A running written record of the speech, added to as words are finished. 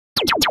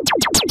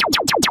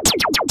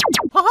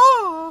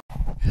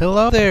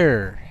Hello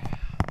there,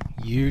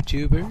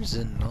 YouTubers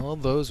and all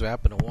those who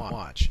happen to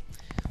watch.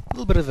 A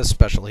little bit of a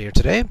special here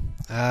today.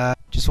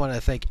 Just want to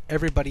thank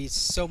everybody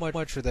so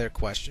much for their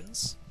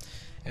questions,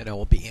 and I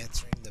will be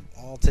answering them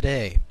all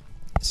today.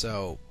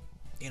 So,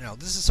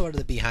 this is sort of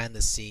the behind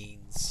the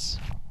scenes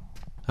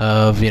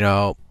of,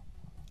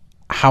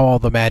 how all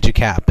the magic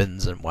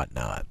happens and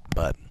whatnot.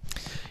 But,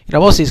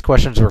 most of these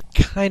questions were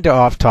kind of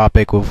off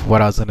topic with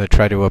what I was going to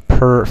try to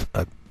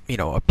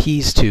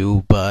appease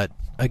to, but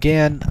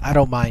again, I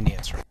don't mind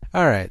answering.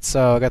 Alright,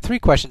 so I got 3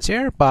 questions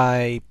here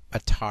by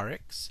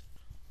Atarix.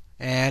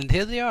 And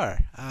here they are.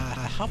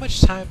 How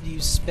much time do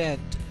you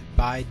spend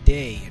by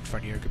day in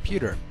front of your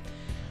computer?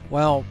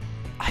 Well,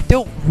 I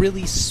don't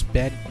really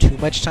spend too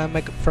much time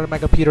in front of my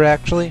computer,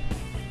 actually.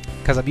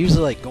 Because I'm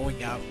usually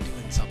going out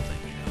doing something,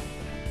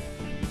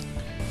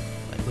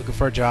 like looking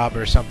for a job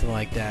or something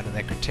like that, and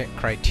that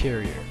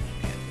criteria.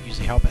 And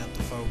usually helping out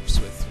the folks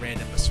with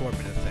random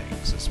assortment of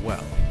things as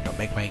well.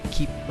 Make my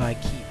keep in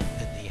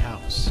the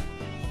house.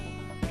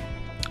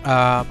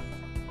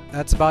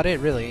 That's about it,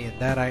 really. And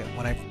that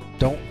when I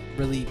don't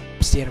really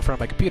stand in front of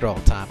my computer all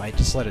the time, I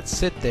just let it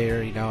sit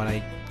there, and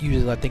I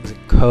usually let things in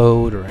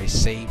code or I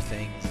save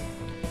things.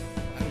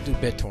 I don't do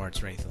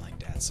BitTorrents or anything like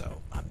that,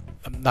 so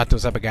I'm not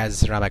those type of guys that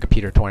sit around my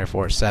computer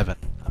 24/7.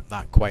 I'm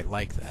not quite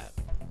like that.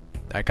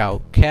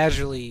 I'll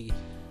casually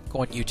go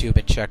on YouTube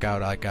and check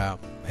out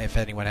if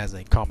anyone has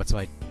any comments on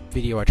my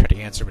video. I try to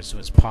answer them as soon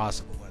as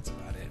possible. That's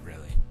about it,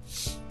 really.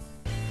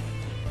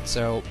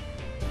 So,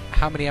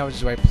 how many hours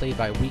do I play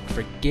by week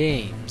for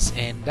games?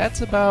 And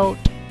that's about,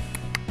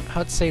 I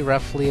would say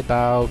roughly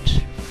about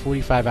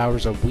 45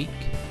 hours a week,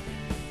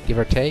 give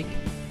or take.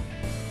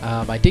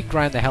 I did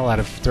grind the hell out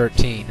of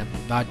 13. I'm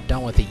not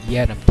done with it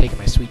yet. I'm taking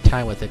my sweet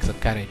time with it because I'm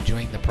kind of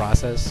enjoying the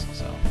process.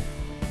 So,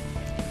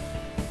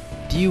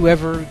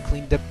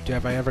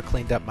 have I ever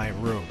cleaned up my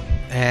room?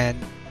 And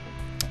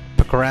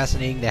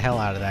procrastinating the hell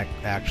out of that,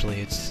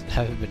 actually. I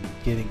haven't been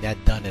getting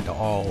that done at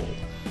all.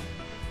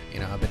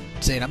 I've been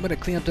saying, I'm going to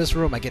clean up this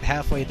room. I get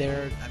halfway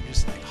there, I'm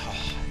just like,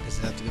 because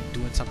I have to be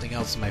doing something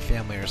else in my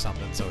family or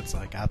something. So it's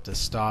like I have to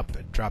stop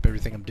and drop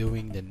everything I'm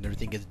doing, then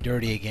everything gets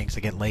dirty again because I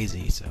get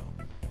lazy. So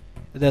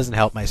it doesn't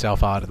help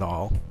myself out at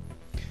all.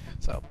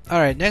 So,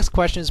 alright, next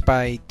question is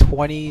by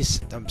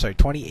 28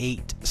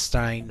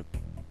 Sterling.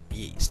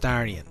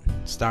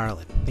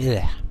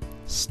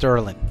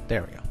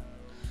 There we go.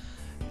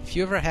 If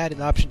you ever had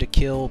an option to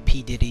kill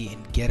P. Diddy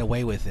and get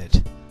away with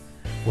it,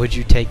 would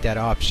you take that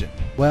option?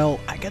 Well,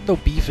 I got no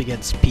beef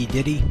against P.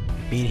 Diddy.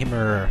 Me and him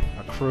are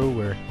a crew.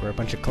 We're a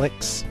bunch of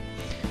cliques.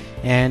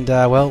 And,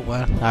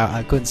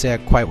 I couldn't say I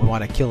quite would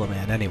want to kill a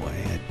man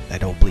anyway. I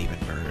don't believe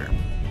in murder.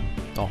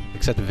 Well,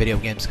 except in video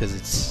games, because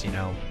it's,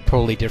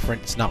 totally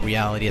different. It's not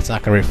reality. It's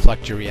not going to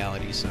reflect your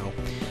reality. So,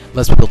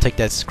 unless people take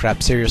that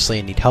crap seriously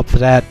and need help for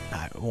that,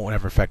 it won't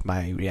ever affect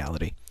my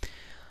reality.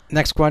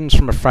 Next one is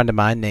from a friend of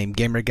mine named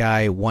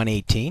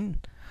GamerGuy118.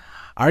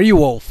 Are you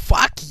old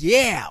fuck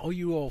yeah? Oh,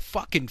 you old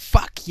fucking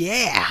fuck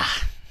yeah.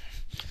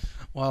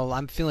 Well,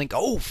 I'm feeling,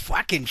 oh,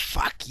 fucking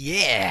fuck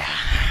yeah.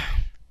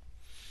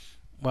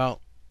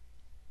 Well,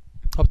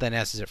 hope that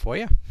answers it for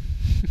you.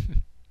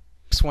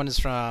 Next one is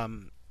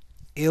from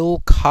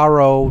Il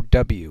Caro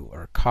W.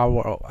 Or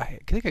Caro, I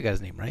think I got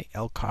his name right.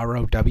 El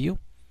Caro W.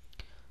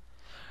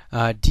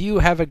 Do you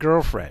have a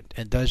girlfriend?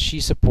 And does she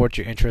support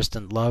your interest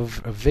and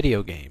love of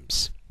video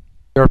games?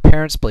 Your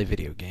parents play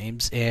video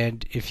games,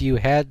 and if you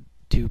had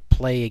to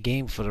play a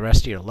game for the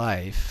rest of your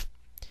life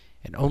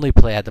and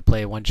had to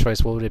play one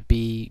choice, what would it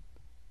be?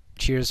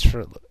 Cheers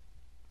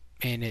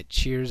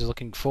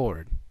looking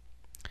forward.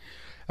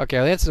 Okay,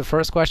 I'll answer the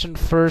first question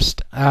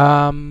first.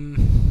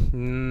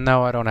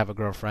 No, I don't have a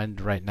girlfriend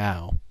right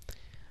now.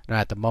 Not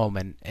at the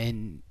moment.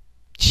 And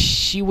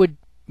she would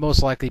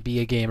most likely be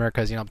a gamer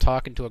because, I'm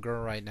talking to a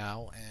girl right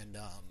now, and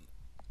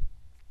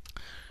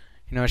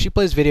she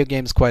plays video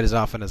games quite as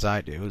often as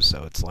I do,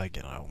 so it's like,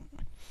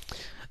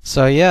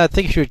 So yeah, I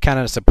think she would kind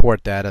of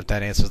support that if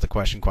that answers the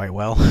question quite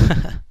well.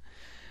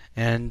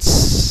 And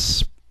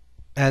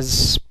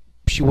as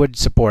she would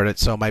support it,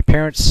 so my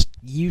parents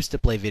used to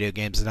play video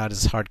games, not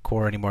as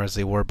hardcore anymore as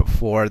they were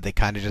before. They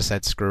kind of just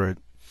said screw it.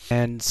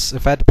 And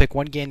if I had to pick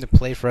one game to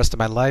play for the rest of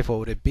my life, what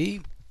would it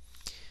be?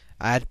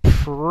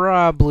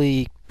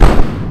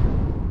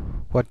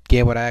 What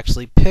game would I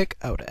actually pick?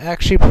 I would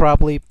actually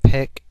probably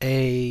pick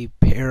a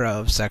pair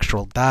of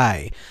sexual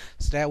die.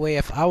 So that way,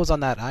 if I was on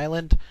that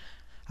island,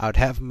 I would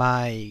have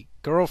my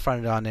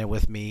girlfriend on there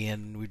with me,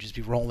 and we'd just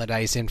be rolling the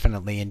dice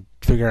infinitely and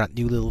figure out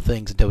new little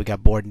things until we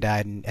got bored and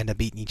died and ended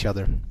up eating each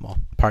other. Well,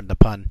 pardon the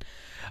pun.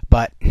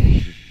 But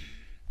I'm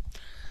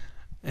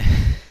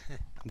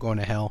going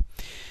to hell.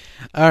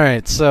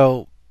 Alright,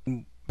 so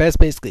that's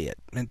basically it.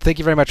 And thank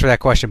you very much for that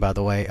question, by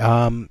the way.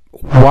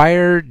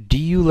 Wire, do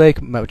you like,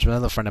 which is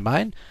another friend of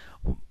mine,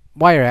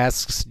 Wire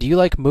asks, do you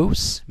like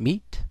moose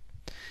meat?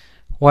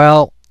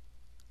 Well,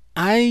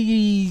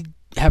 I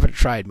haven't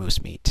tried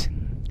moose meat.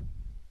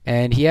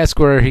 And he asked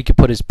where he could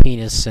put his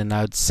penis, and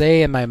I would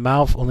say in my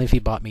mouth only if he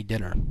bought me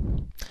dinner.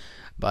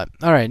 But,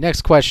 alright,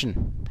 next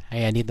question.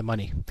 Hey, I need the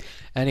money.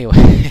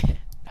 Anyway,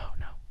 no.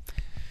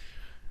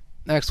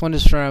 Next one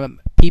is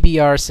from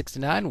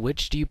PBR69.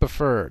 Which do you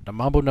prefer? The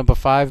Mambo Number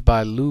 5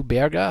 by Lou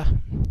Berga,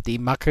 the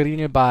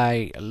Macarena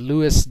by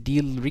Luis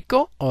Del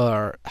Rico,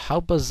 or How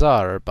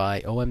Bizarre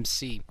by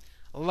OMC?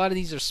 A lot of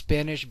these are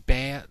Spanish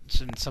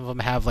bands, and some of them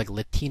have like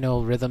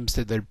Latino rhythms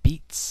to their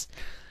beats.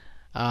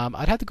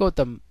 I'd have to go with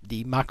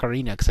the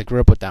Macarena because I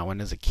grew up with that one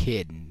as a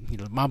kid.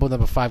 And, Mambo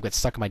Number 5 got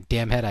stuck in my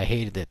damn head. I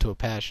hated it to a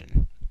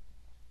passion.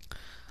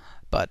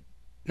 But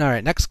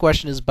alright, next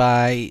question is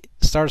by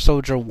Star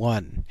Soldier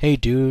 1. Hey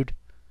dude,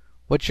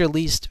 what's your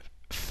least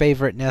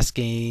favorite NES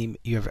game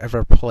you have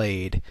ever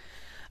played?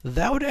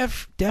 That would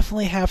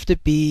definitely have to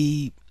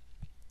be...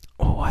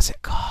 What was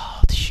it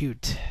called?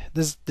 Shoot.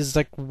 There's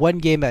like one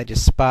game I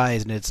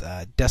despise, and it's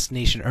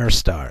Destination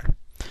Earthstar.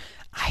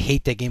 I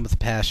hate that game with a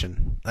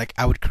passion. Like,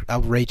 I would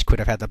rage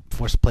quit if I had to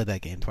force to play that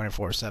game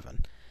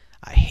 24/7.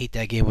 I hate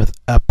that game with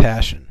a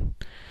passion.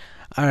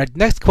 Alright,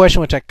 next question,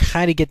 which I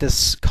kind of get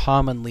this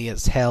commonly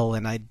as hell,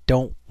 and I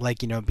don't like,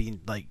 being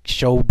like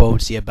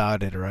showboaty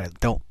about it, or I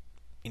don't,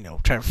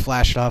 try to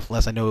flash it off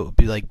unless I know it would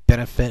be like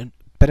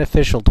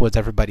beneficial towards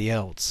everybody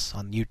else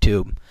on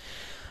YouTube.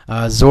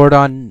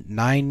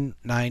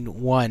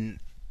 Zordon991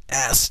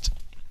 asked,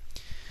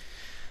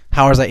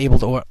 how was I able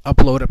to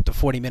upload up to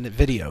 40-minute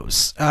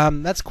videos?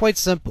 That's quite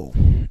simple.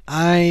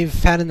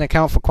 I've had an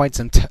account for quite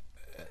some time,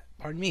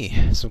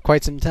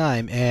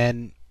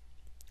 and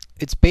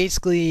it's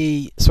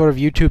basically sort of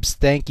YouTube's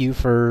thank you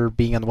for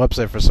being on the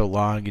website for so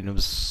long. It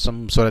was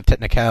some sort of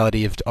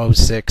technicality of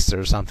 ~06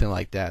 or something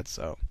like that.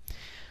 So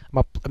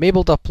I'm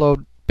able to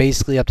upload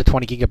basically up to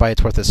 20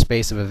 gigabytes worth of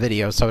space of a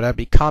video. So that'd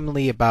be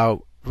commonly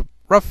about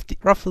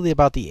roughly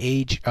about the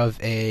age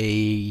of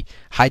a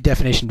high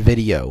definition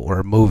video or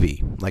a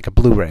movie, like a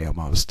Blu-ray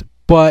almost.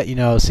 But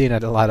seeing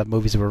that a lot of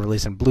movies were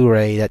released on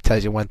Blu-ray, that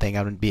tells you one thing: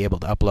 I wouldn't be able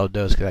to upload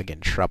those because I'd get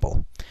in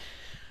trouble.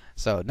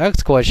 So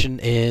next question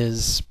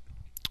is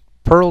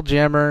Pearl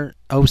Jammer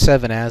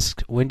 07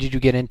 asks, when did you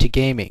get into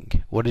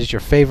gaming? What is your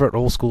favorite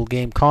old school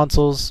game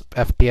consoles,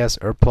 FPS,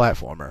 or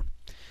platformer?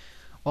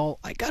 Well,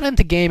 I got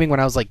into gaming when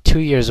I was like 2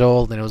 years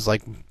old, and it was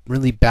like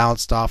really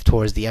bounced off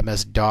towards the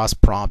MS-DOS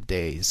prompt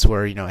days,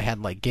 where I had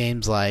like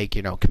games like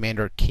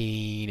Commander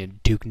Keen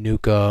and Duke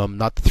Nukem,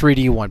 not the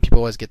 3D one. People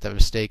always get that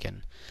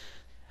mistaken.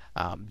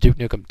 Duke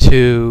Nukem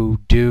 2,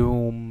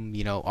 Doom,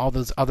 all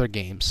those other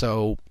games.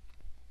 So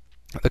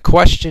the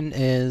question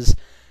is,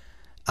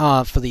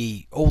 for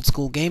the old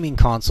school gaming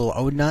console,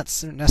 I would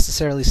not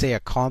necessarily say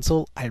a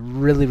console. I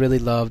really, really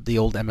loved the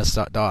old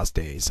MS-DOS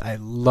days. I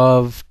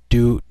loved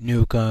Duke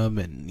Nukem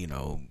and,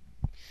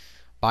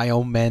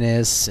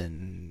 Biomenace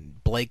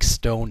and Blake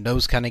Stone,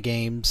 those kind of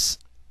games,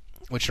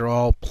 which are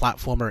all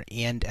platformer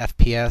and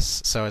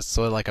FPS, so it's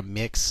sort of like a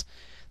mix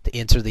to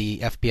enter the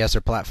FPS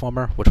or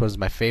platformer, which was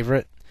my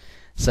favorite.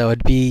 So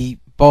it'd be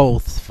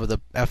both for the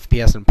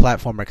FPS and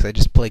platformer, because I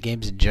just play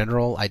games in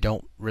general. I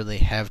don't really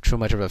have too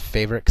much of a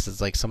favorite, because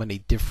it's like so many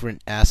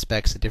different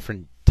aspects of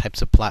different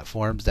types of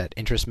platforms that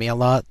interest me a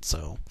lot.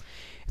 So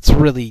it's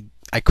really,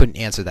 I couldn't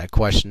answer that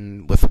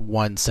question with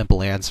one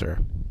simple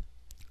answer.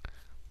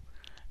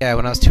 Yeah,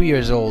 when I was 2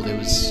 years old, it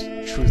was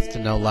truth to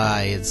no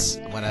lie. It's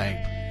when I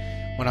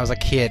was a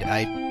kid,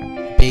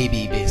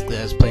 basically,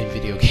 I was playing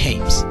video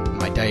games in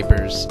my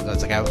diapers.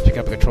 That's like I was picking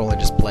up a controller and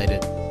just played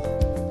it.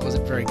 I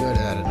wasn't very good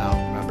at it, I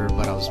don't remember,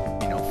 but I was,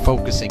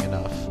 focusing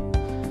enough.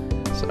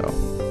 So,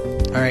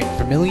 alright,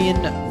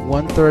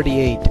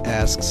 Vermilion138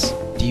 asks,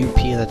 do you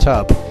pee in the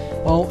tub?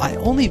 Well, I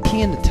only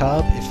pee in the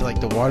tub if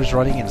like the water's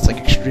running and it's like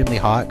extremely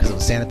hot, because it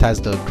will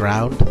sanitize the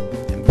ground.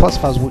 And plus,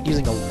 if I was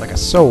using a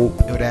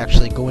soap, it would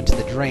actually go into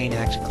the drain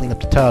and actually clean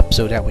up the tub,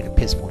 so that way the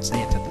piss won't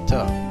stay into the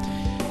tub.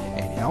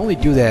 And I only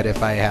do that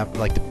if I have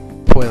like the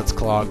toilet's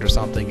clogged or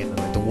something and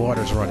like the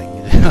water's running.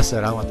 So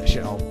I don't want the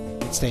shit all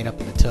staying up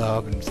in the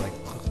tub, and it's like.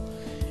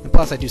 And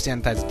plus, I do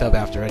sanitize the tub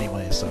after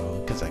anyway,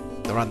 so because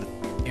they're on the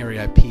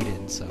area I peed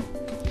in. So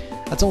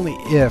that's only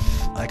if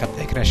like I'm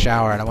taking a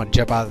shower and I want to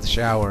jump out of the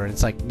shower, and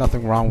it's like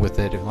nothing wrong with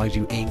it as long as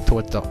you aim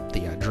towards the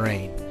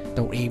drain.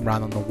 Don't aim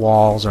around on the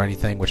walls or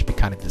anything, which would be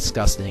kind of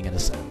disgusting in a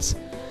sense.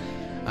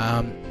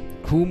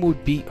 Whom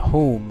would beat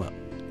whom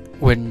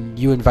when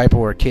you and Viper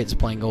were kids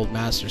playing Old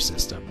Master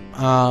System?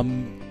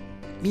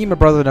 Me and my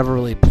brother never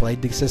really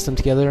played the system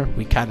together.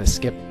 We kind of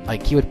skipped,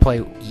 like he would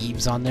play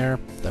Eves on there,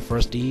 the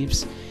first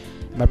Eves.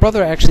 My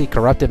brother actually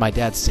corrupted my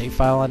dad's save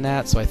file on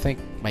that, so I think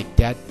my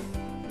dad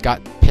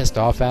got pissed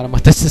off at him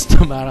with the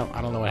system. I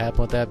don't know what happened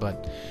with that,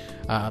 but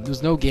there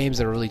was no games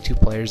that were really two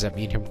players that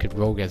me and him could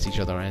go against each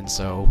other in,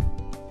 so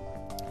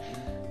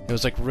it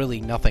was like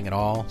really nothing at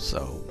all.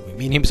 So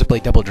me and him used to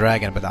play Double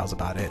Dragon, but that was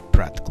about it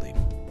practically.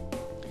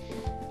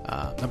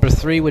 Number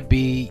 3 would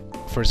be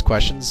first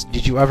questions. What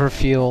do you ever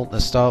feel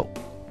nostalgic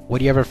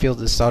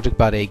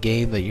about a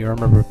game that you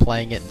remember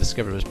playing it and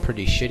discovered was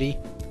pretty shitty?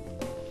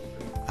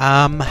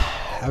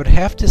 I would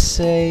have to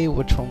say,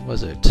 which one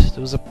was it?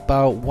 There was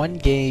about one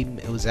game,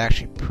 it was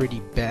actually pretty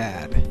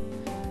bad,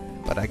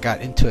 but I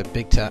got into it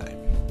big time.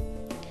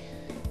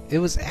 It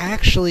was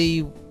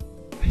actually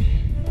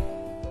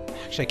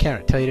Actually, I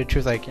can't tell you the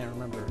truth. I can't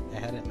remember. I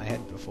had it in my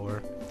head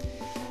before,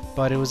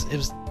 but it was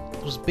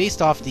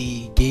based off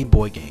the Game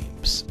Boy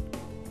games.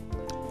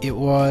 It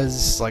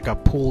was like a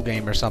pool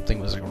game or something.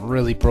 It was like a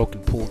really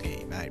broken pool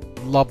game. I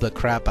loved the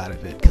crap out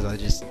of it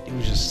because it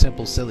was just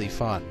simple, silly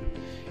fun.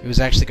 It was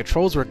actually,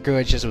 controls were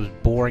good, just it was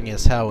boring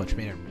as hell, which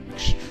made it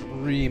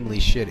extremely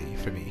shitty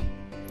for me.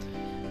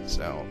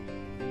 So,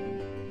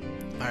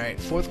 alright,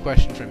 fourth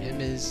question from him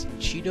is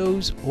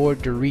Cheetos or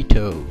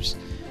Doritos?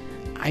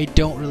 I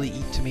don't really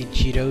eat too many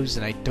Cheetos,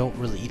 and I don't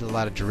really eat a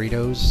lot of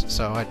Doritos,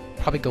 so I'd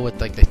probably go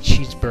with like the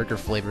cheeseburger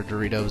flavored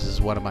Doritos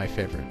is one of my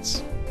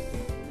favorites.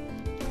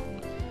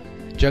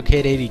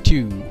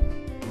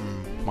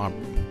 Jughead82, Mom,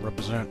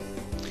 represent.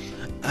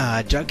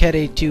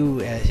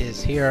 Jughead82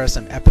 his here are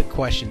some epic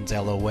questions,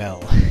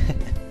 lol.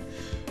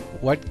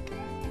 What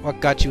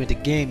got you into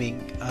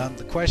gaming?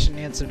 The question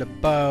answered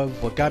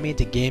above. What got me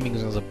into gaming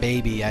was when I was a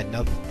baby. I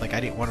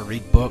didn't want to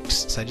read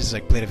books, so I just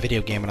like played a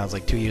video game when I was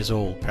like 2 years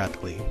old,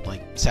 practically.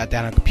 Like sat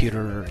down on a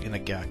computer in a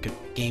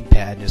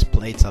gamepad and just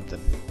played something.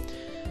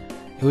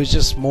 It was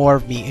just more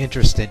of me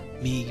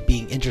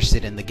being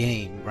interested in the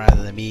game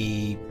rather than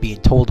me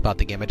being told about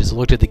the game. I just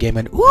looked at the game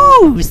and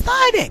ooh,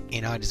 Sonic!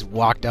 You know, I just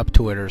walked up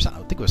to it or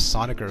something. I think it was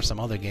Sonic or some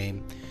other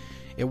game.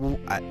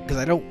 Because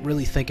I don't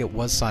really think it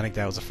was Sonic.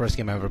 That was the first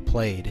game I ever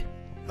played.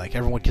 Like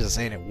everyone keeps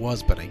saying it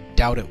was, but I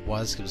doubt it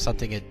was. It was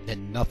something it had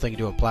nothing to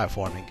do with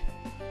platforming.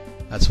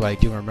 That's what I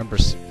do remember.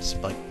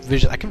 Like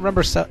vision, I can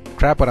remember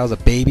crap when I was a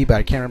baby, but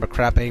I can't remember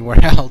crap anywhere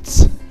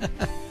else.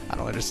 I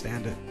don't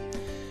understand it.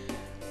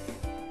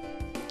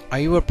 Are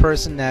you a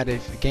person that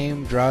if a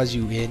game draws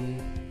you in,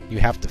 you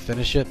have to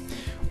finish it?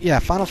 Yeah,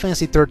 Final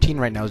Fantasy 13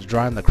 right now is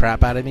drawing the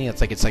crap out of me.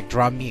 It's like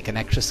drawing me like an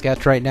extra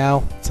sketch right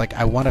now. It's like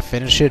I want to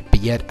finish it,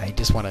 but yet I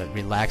just want to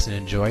relax and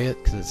enjoy it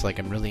because it's like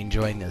I'm really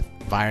enjoying the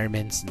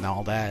environments and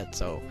all that.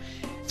 So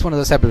it's one of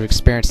those type of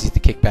experiences to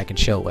kick back and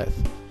chill with.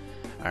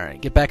 All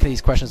right, get back to these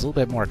questions a little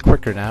bit more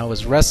quicker now.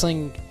 Is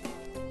wrestling?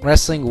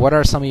 What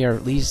are some of your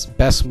least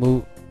best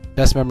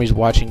memories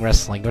watching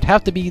wrestling? It would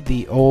have to be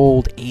the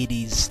old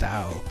 80s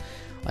style.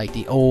 Like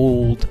the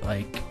old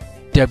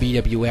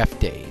WWF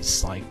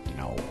days, like, you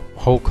know,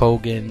 Hulk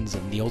Hogan's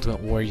and the Ultimate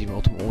Warrior.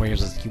 Ultimate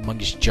Warriors was a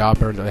humongous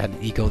jobber that had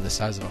an ego the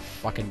size of a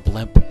fucking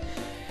blimp.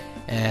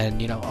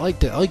 And you know, I like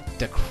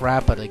the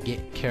crap out of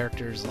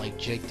characters like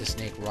Jake the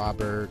Snake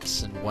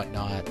Roberts and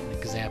whatnot.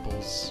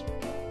 Examples,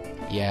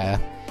 yeah,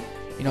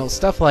 you know,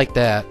 stuff like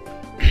that.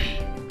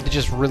 It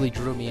just really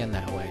drew me in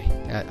that way.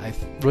 I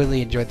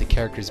really enjoyed the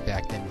characters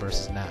back then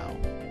versus now.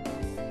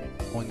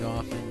 Going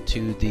off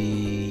into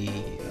the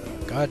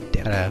God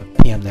damn it,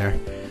 PM there.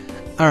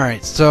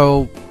 Alright,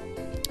 so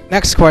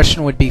next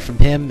question would be from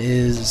him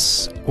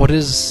is, what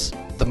is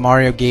the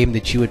Mario game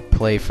that you would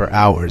play for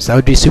hours? That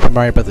would be Super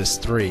Mario Bros.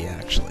 3,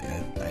 actually.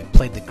 I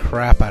played the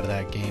crap out of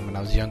that game when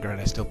I was younger,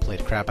 and I still play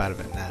the crap out of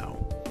it now.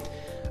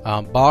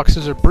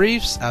 Boxers or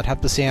briefs? I'd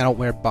have to say I don't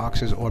wear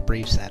boxers or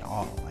briefs at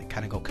all. I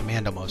kind of go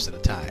commando most of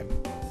the time.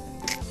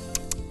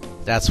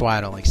 That's why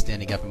I don't like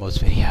standing up in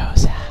most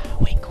videos.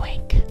 Wink,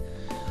 wink.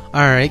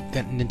 Alright,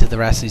 getting into the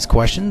rest of these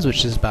questions,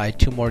 which is by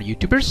two more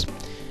YouTubers.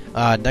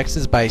 Next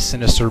is by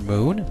Sinister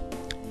Moon.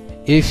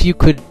 If you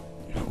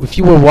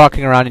were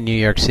walking around in New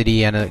York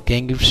City and a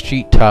gang of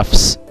street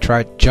toughs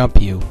tried to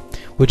jump you,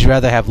 would you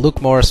rather have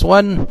Luke Morris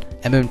 1,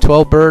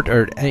 MM12 Bird,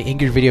 or any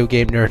angry video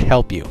game nerd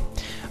help you?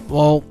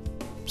 Well,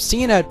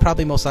 seeing I'd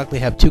probably most likely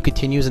have two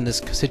continues in this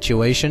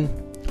situation,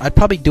 I'd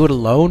probably do it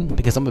alone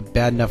because I'm a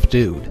bad enough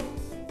dude.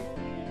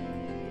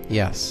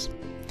 Yes.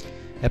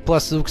 And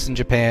plus, Luke's in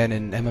Japan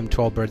and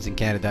MM12 Birds in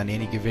Canada, and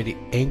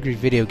angry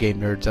video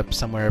game nerds up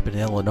somewhere up in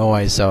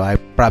Illinois, so I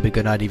probably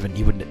could not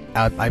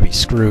I'd be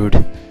screwed.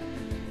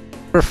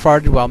 Never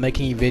farted while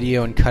making a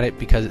video and cut it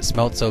because it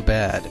smelled so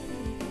bad.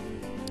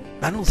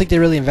 I don't think they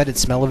really invented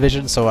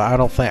smell-o-vision, so I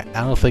don't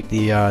think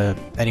the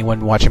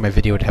anyone watching my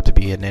video would have to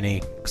be in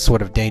any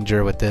sort of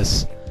danger with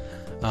this.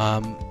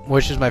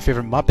 Which is my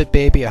favorite Muppet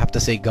Baby? I have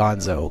to say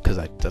Gonzo, because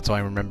that's the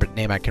only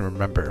name I can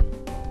remember.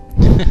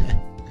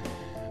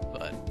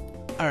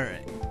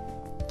 Alright.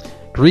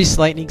 Grease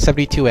Lightning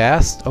 72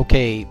 asked,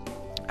 okay,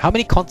 how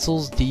many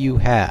consoles do you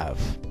have?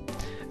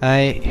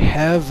 I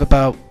have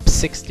about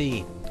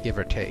 16, give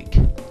or take.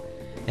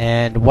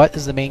 And what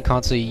is the main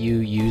console you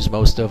use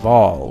most of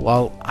all?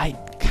 Well, I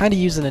kind of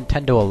use the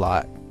Nintendo a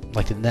lot,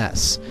 like the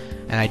NES.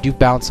 And I do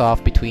bounce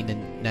off between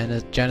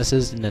the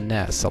Genesis and the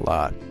NES a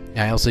lot. And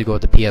I also go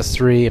with the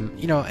PS3, and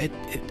you know, I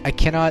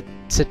cannot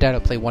sit down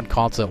and play one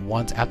console at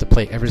once. I have to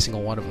play every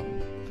single one of them.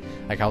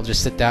 Like, I'll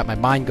just sit down, my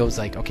mind goes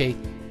like, okay,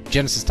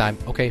 Genesis time,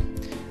 okay,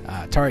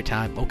 Atari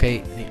time, okay,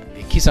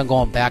 it keeps on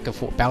going back and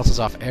forth, bounces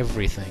off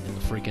everything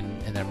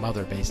and their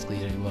mother, basically,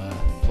 to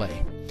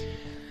play.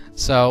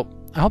 So,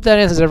 I hope that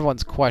answers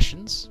everyone's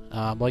questions.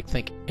 I'd like to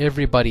thank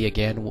everybody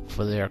again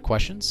for their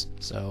questions,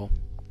 so,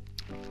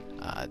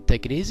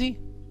 take it easy,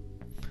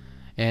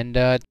 and,